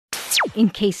in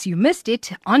case you missed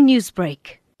it on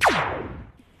Newsbreak.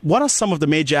 What are some of the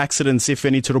major accidents, if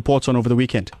any, to report on over the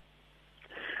weekend?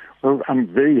 Well, I'm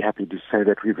very happy to say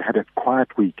that we've had a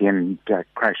quiet weekend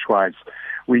crash-wise.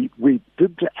 We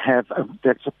did have,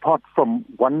 that's apart from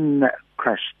one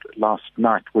crash last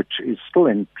night, which is still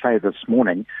in play this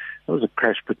morning. There was a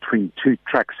crash between two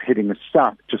trucks heading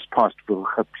south just past Wilge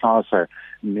Plaza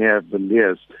near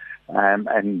Villiers,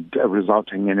 and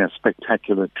resulting in a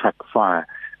spectacular truck fire.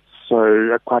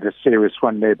 So quite a serious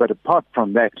one there. But apart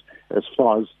from that, as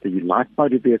far as the light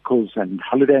motor vehicles and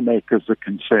holidaymakers are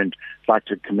concerned, I'd like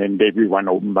to commend everyone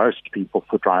or most people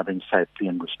for driving safely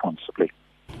and responsibly.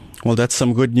 Well, that's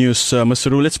some good news,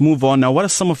 Mr. Roux. Let's move on now. What are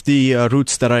some of the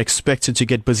routes that are expected to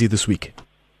get busy this week?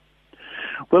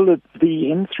 Well, the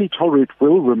N3 toll route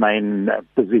will remain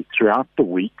busy throughout the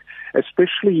week,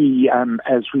 especially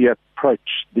as we approach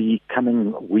the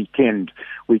coming weekend.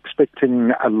 We're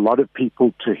expecting a lot of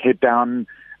people to head down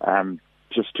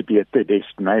just to be at their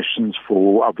destinations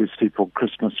obviously for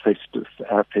Christmas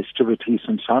festivities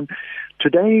and so on.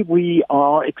 Today we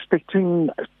are expecting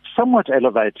somewhat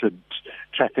elevated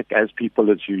traffic as people,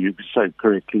 as you so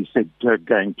correctly said,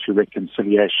 going to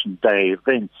Reconciliation Day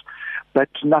events, but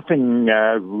nothing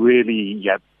really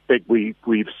big.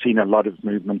 We've seen a lot of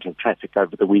movement of traffic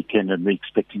over the weekend, and we're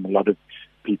expecting a lot of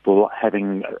people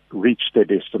having reached their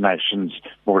destinations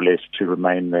more or less to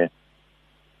remain there.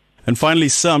 And finally,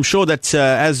 sir, I'm sure that,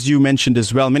 as you mentioned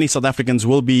as well, many South Africans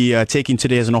will be taking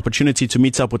today as an opportunity to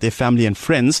meet up with their family and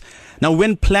friends. Now,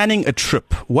 when planning a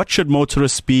trip, what should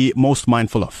motorists be most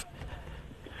mindful of?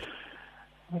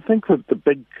 I think that the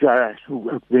big,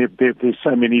 there's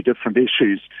so many different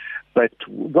issues, but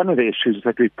one of the issues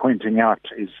that we're pointing out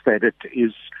is that it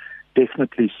is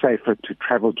definitely safer to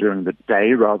travel during the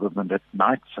day rather than at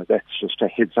night, so that's just a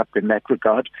heads up in that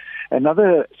regard.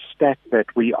 Another stat that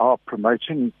we are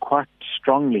promoting quite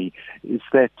strongly is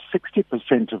that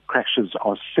 60% of crashes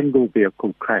are single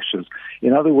vehicle crashes.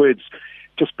 In other words,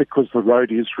 just because the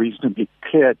road is reasonably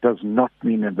clear does not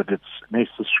mean that it's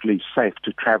necessarily safe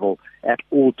to travel at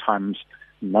all times.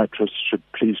 Motorists should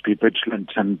please be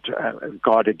vigilant and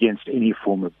guard against any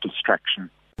form of distraction.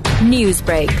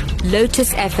 Newsbreak,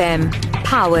 Lotus FM,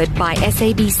 powered by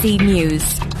SABC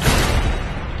News.